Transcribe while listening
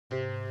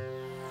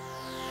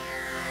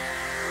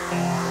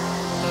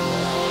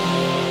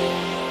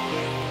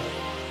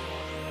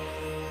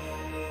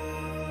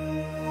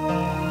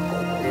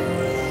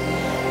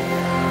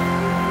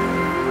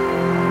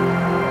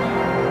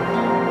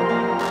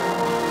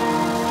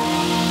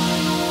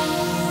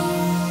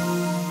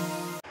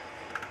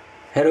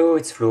Hello,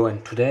 it's Flo,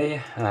 and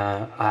today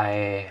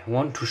I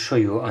want to show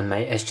you on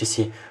my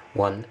HTC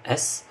One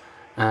S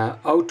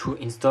how to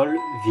install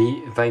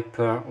the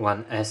Viper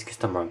One S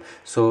custom ROM.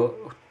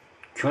 So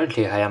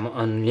currently I am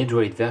on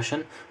Android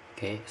version.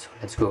 Okay, so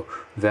let's go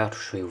there to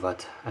show you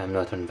that I'm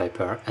not on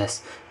Viper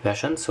S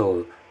version.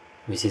 So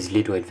this is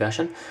Android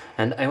version,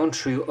 and I want to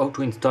show you how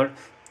to install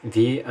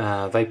the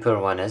Viper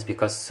One S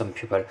because some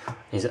people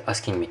is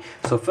asking me.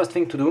 So first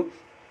thing to do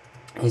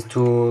is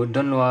to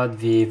download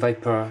the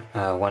Viper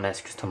One S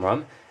custom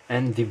ROM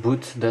and the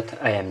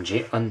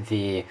boot.img on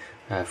the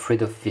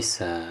thread of this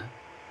on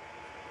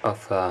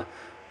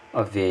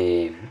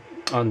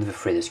the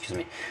thread, excuse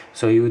me.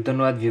 So you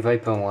download the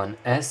Viper One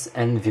S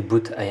and the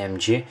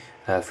boot.img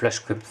flash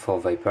script for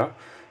Viper.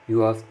 You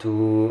have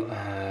to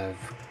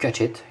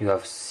catch it. You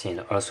have seen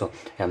also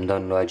I am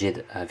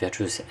downloaded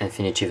Virtuous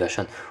Infinity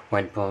version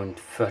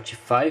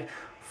 1.35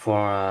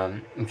 for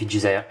the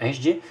Desire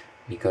HD,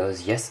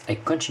 because yes, I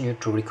continue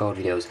to record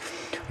videos.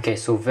 Okay,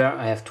 so there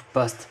I have to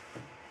paste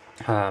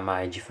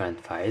my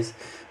different files,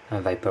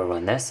 Viper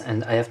One S,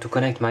 and I have to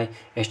connect my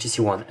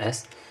HTC One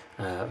S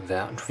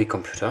there to the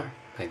computer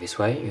by this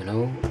way. You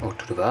know how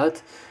to do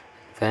that.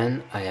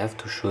 Then I have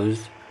to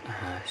choose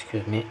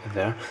excuse me,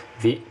 there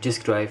the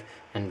disk drive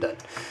and done.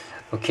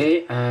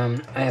 Okay,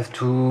 I have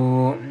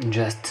to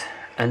just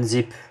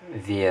unzip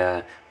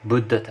the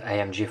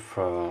boot.img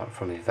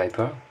from the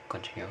Viper.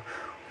 Continue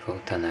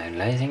without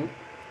analyzing.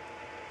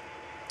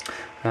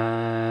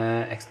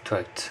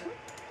 Extract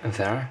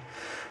there.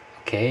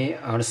 Okay,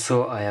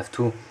 also I have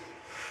to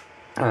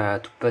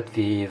put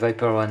the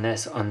Viper One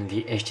S on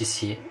the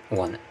HTC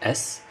One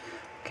S.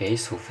 Okay,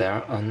 so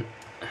there on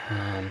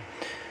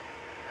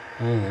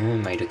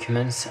my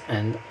documents,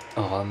 and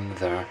ROM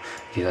there,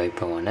 the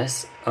Viper One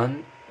S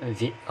on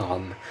the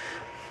ROM.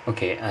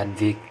 Okay, at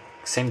the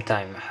same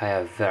time I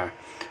have there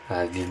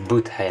the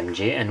boot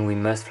IMG, and we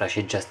must flash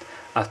it just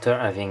after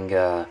having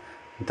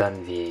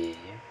done the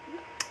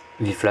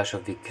flash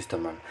of the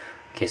custom ROM.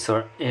 Okay,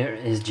 so here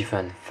is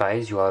different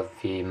files. You have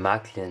the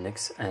Mac,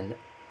 Linux, and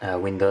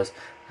Windows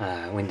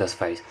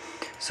files.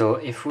 So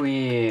if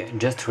we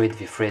just read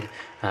the thread,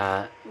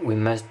 we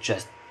must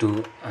just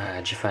do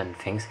different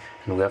things,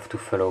 and we have to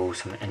follow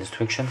some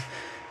instructions.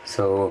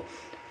 So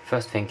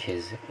first thing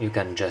is you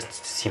can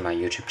just see my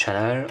YouTube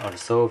channel.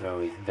 Also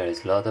there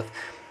is a lot of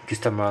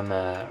custom ROM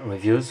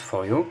reviews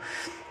for you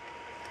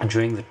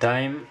during the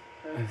time.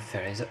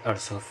 There is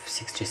also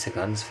 60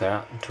 seconds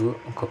there to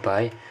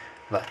copy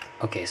that.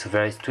 Okay, so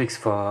there is tweaks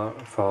for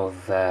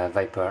the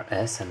Viper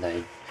S, and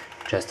I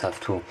just have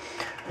to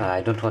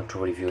I don't want to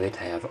review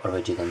it, I have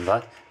already done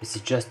that. This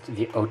is just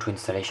the auto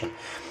installation.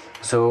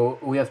 So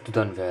we have to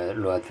done the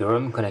load the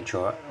ROM, connect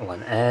your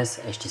One S,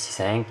 HTC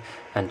Sync,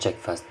 and check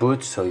fast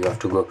boot. So you have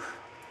to go,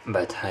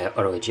 but I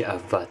already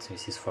have that.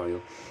 This is for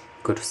you.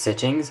 Go to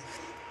settings,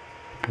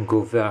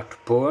 go there to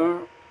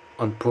power.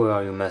 On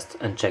power you must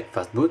uncheck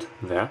fast boot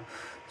there.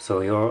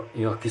 So your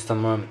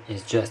custom ROM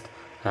is just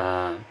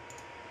there,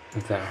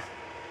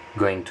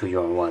 going to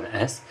your One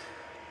S.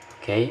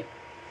 Okay,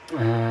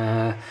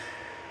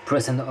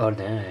 press and hold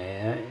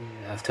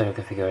after you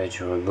configure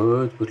your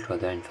boot,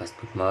 bootloader in fast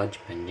boot mode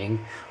depending.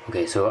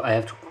 Okay, so I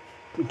have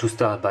to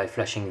start by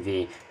flashing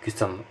the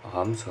custom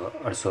ROM, so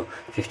also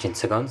 15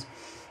 seconds.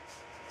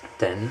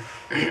 Then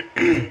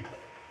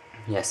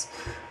yes,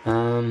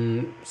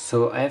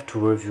 so I have to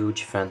review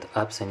different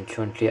apps, and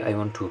currently I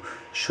want to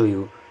show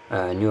you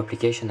a new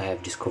application I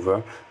have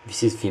discovered.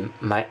 This is the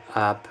My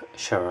App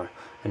Sharer,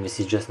 and this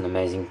is just an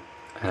amazing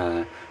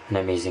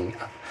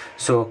app.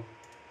 So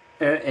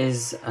here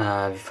is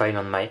the file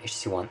on my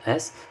HTC One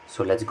S.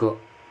 So let's go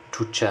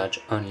to charge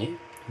only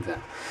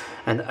there,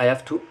 and I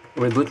have to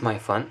reboot my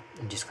phone,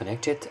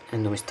 disconnect it,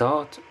 and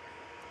restart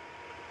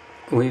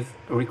with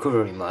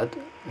recovery mode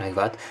like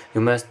that.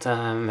 You must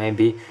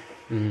maybe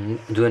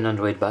do an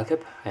Android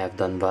backup. I have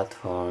done that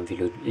for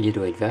the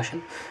Android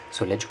version.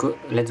 So let's go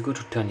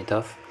to turn it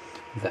off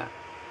there.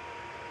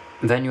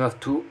 Then you have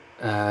to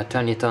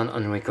turn it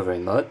on recovery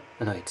mode.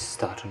 No, it's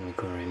start on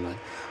recovery mode.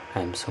 I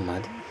am so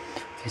mad.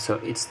 Okay, so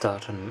it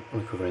start on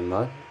recovery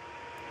mode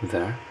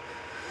there.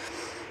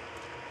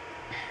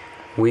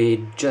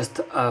 We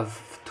just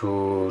have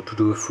to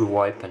do a full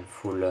wipe and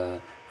full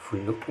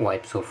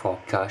wipe. So for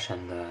cache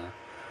and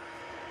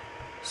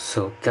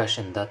so cache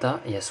and data,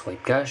 yes,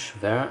 wipe cache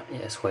there,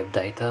 yes, wipe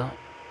data,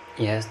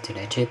 yes,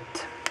 delete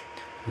it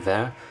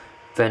there.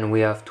 Then we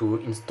have to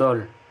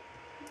install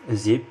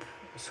zip.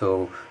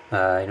 So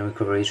in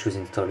recovery choose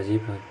install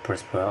zip,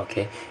 press power.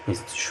 Okay,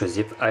 choose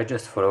zip. I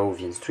just follow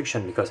the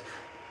instruction because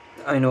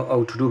I know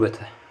how to do, but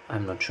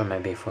I'm not sure,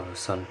 maybe for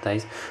some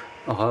ties.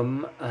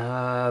 ROM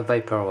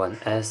Viper One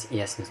S,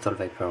 yes, install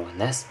Viper One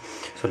S.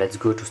 So let's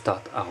go to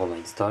start aroma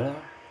installer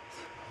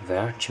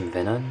there, Team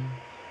Venom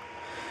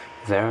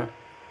there,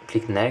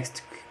 click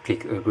next,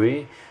 click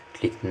agree,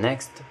 click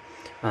next.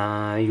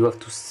 You have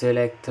to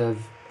select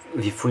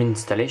the full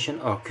installation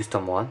or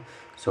custom one.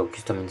 So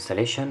custom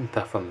installation,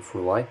 perform a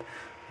full wipe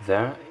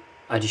there.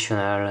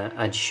 additional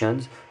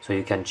additions, so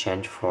you can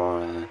change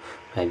for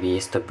maybe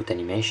stop boot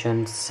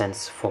animation,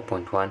 sense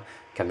 4.1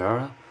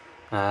 camera,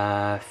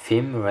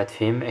 theme, red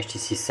theme,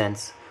 HTC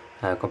sense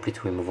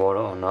complete removal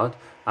or not,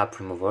 app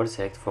removal,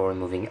 select for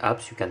removing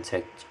apps. You can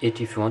select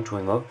it if you want to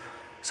remove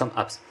some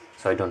apps.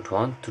 So I don't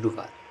want to do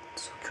that,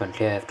 so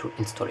currently I have to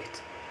install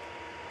it.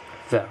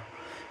 There,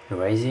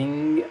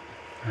 erasing.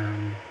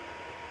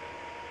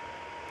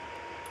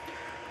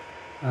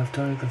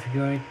 After you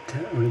configure it,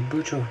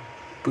 reboot your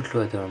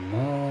bootloader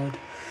mode.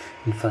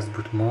 In fast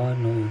boot mode,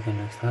 no, you can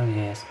expand,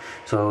 yes.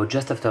 So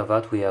just after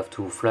that we have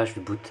to flash the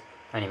boot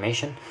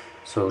animation.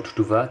 So to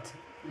do that,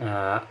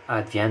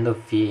 at the end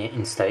of the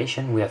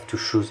installation we have to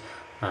choose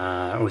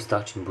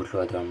restart in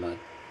bootloader mode.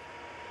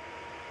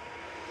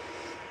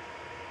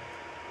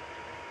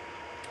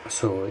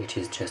 So it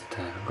is just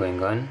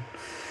going on.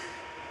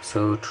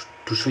 So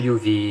to show you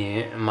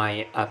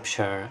my app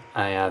share,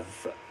 I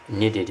have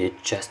needed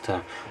it just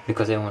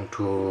because I don't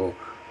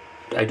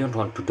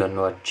want to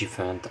download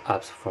different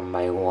apps from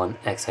my One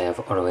X. I have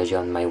already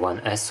on my One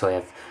S, so I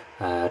have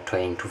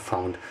trying to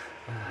find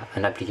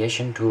an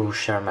application to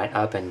share my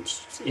app, and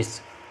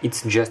it's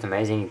just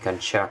amazing. You can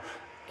share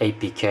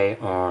APK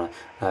or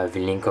the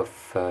link of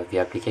the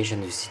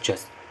application. This is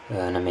just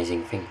an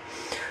amazing thing.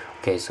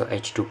 Okay, so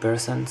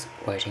 82%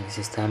 waiting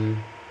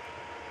system,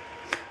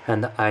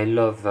 and I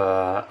love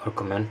our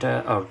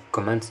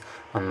comments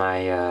on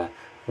my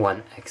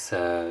One X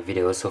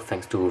video, so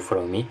thanks to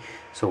follow me.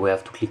 So we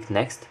have to click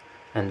next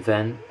and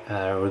then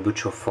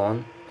reboot your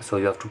phone. So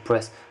you have to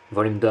press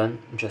volume down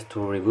just to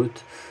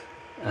reboot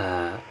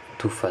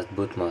to fast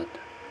boot mode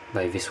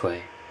by this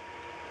way.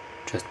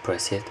 Just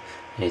press it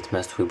and it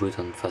must reboot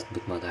on fast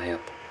boot mode, I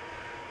hope,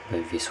 by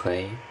this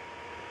way.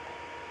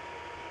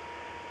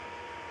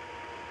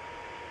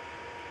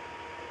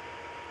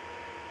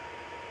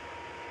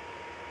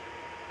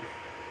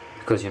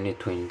 Because you need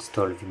to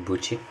install the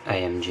boot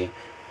IMG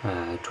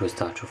to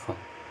start your phone.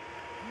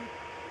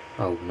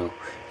 Oh no,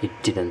 it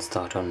didn't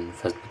start on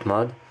fast boot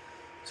mode.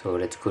 So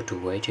let's go to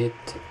widget.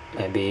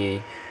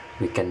 Maybe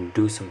we can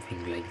do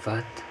something like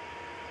that.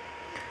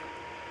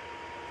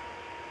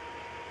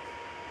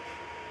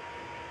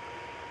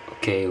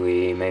 Okay,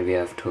 we maybe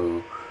have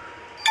to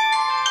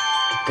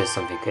test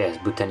something. Yes,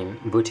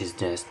 boot is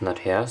just not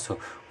here, so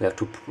we have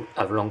to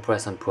have long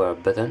press and power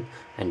button,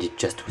 and it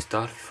just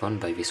restart the phone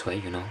by this way,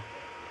 you know.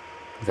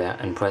 There,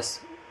 and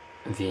press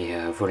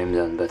the volume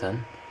down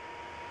button,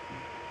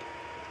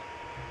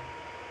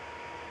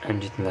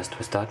 and it must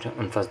restart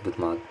on fast boot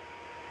mode.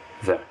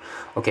 There.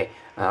 Okay,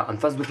 on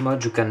fast boot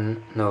mode you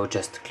can now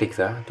just click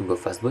there to go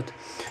fast boot,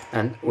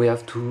 and we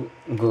have to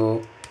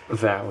go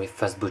there with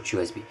fast boot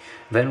USB.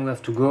 Then we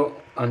have to go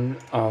on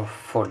our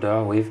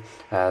folder with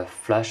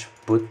flash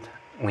boot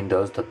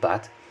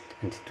windows.bat,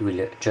 and it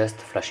will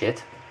just flash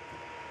it.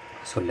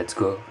 So let's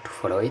go to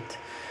follow it.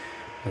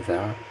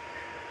 There,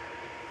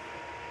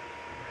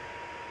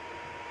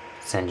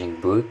 sending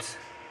boot,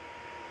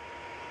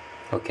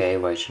 okay,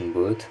 watching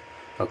boot,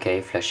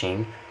 okay,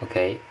 flashing,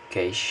 okay,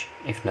 cache,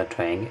 if not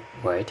trying,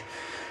 wait,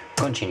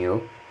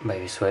 continue by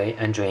this way,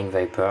 enjoying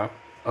Viper,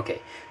 okay,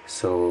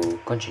 so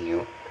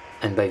continue,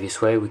 and by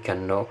this way we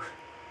can now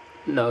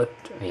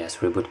yes,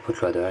 reboot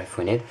bootloader if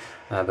we need,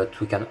 but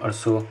we can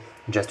also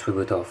just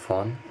reboot our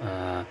phone.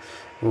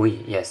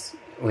 We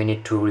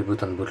need to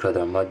reboot on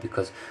bootloader mode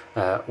because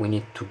we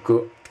need to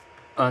go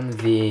on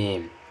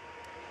the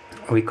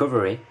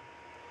recovery,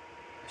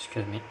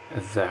 excuse me,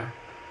 there,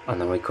 on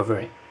the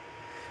recovery,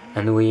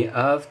 and we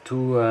have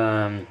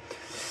to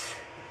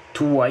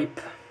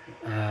wipe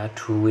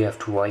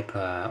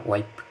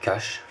wipe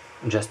cache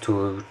just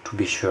to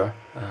be sure,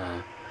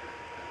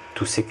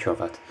 to secure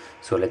that.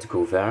 So let's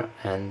go there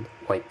and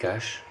wipe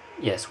cache.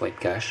 Yes, wipe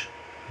cache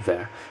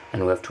there,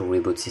 and we have to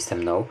reboot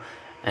system now,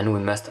 and we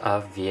must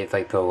have the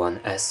Viper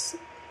One S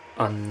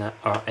on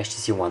our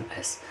HTC One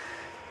S.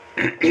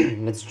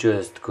 Let's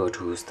just go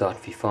to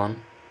start the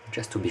phone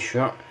just to be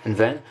sure, and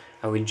then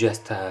I will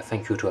just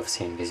thank you to have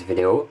seen this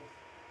video,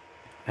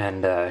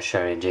 and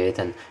share it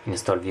and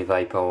install the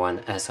Viper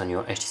One S on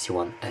your HTC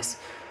One S.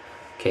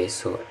 Okay,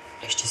 so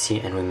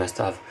HTC, and we must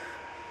have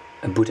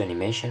a boot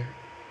animation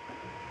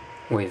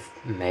with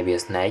maybe a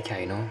snake,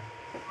 I know.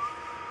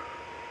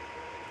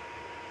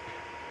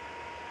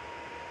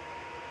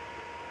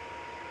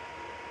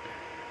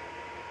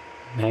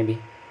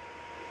 Maybe.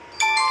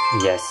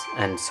 Yes,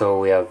 and so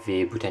we have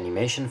the boot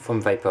animation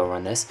from Viper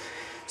One S.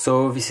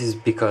 So this is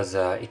because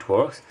it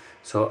works.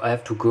 So I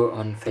have to go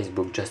on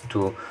Facebook just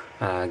to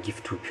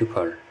give to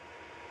people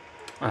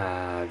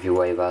the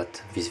way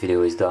that this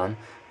video is done,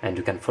 and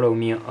you can follow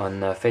me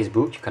on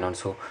Facebook. You can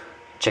also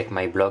check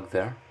my blog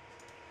there,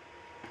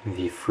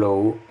 the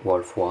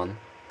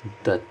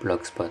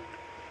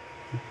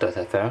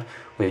flowwolf1.blogspot.fr,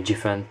 with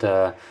different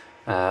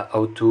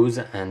how-tos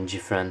and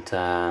different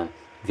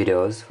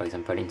videos. For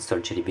example, install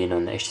Jelly Bean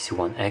on HTC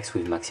One X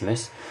with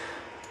Maximus.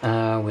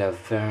 We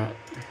have there.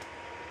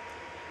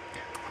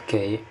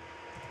 Okay,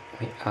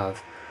 we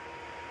have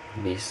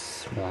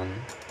this one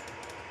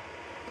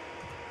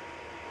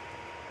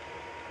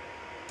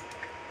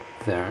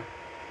there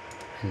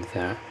and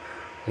there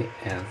we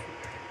have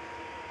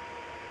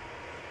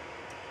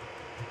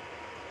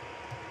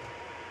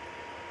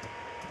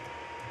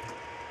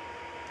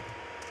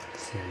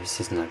this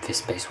is not this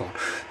space one,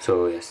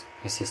 so yes,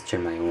 this is still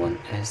my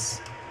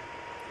 1S.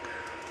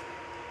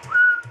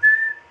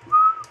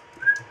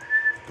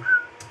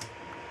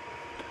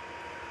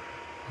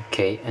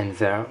 Okay, and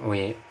there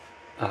we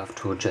have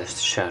to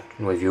just share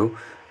with you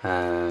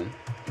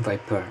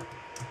Viper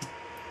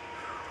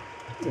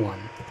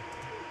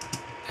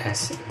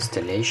 1S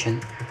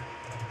installation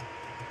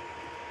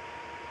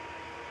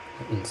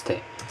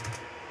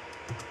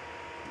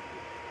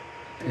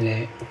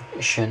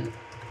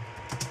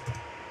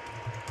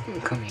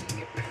coming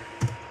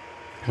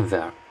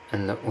there,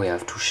 and we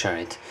have to share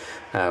it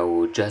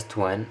just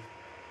when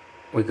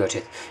we got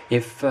it.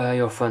 If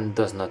your phone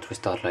does not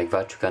restart like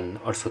that, you can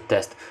also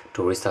test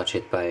to restart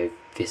it by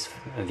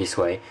this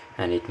way,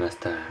 and it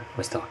must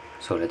restart.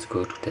 So let's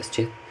go to test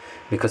it,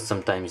 because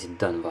sometimes it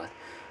done that.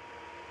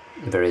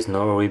 There is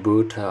no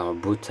reboot or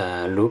boot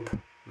loop,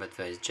 but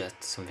there is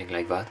just something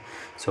like that,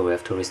 so we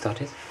have to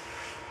restart it.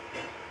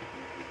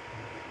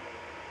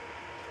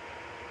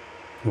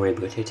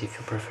 Reboot it if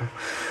you prefer.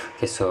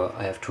 Okay, so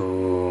I have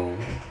to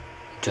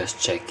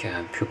just check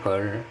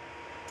pupil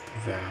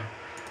there,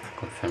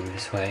 confirm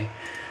this way.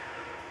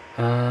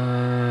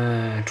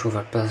 Two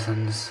other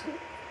persons,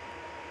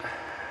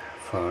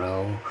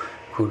 follow,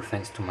 cool,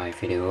 thanks to my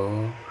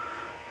video,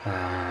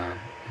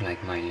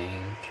 like my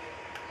link,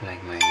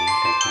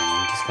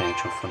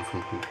 disconnect your phone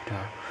from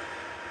computer.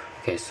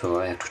 Okay, so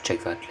I have to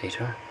check that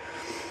later.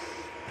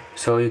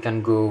 So you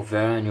can go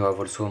there, and you have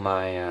also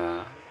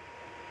my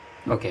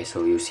okay,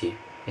 so you see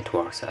it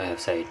works. I have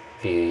said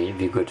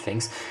the good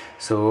things.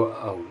 So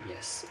oh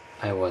yes,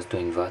 I was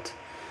doing that.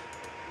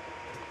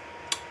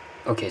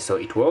 Okay, so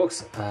it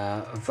works.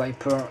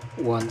 Viper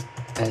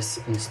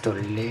 1S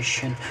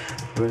installation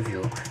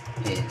review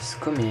is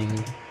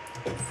coming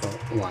for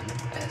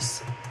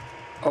 1S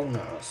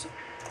owners.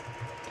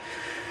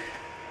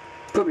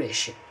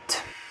 Publish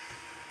it.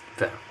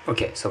 There.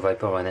 Okay, so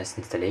Viper 1S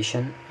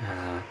installation.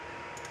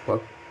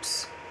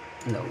 Whoops.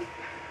 No.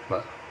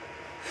 Well.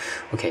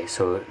 Okay,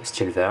 so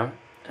still there,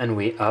 and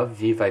we have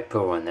the Viper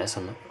 1S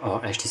on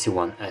our HTC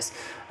One S.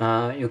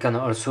 You can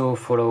also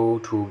follow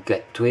to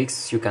get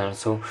tweaks. You can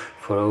also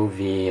follow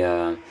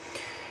the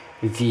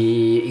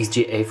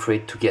XGA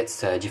thread to get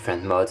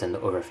different mods and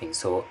other things.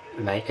 So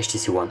my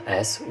HTC One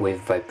S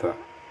with Viper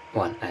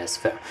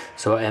 1S there.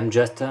 So I am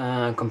just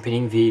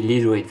compiling the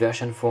Lidroid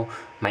version for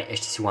my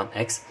HTC One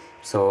X.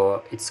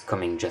 So it's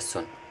coming just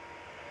soon.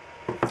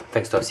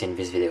 Thanks for seeing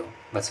this video.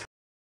 That's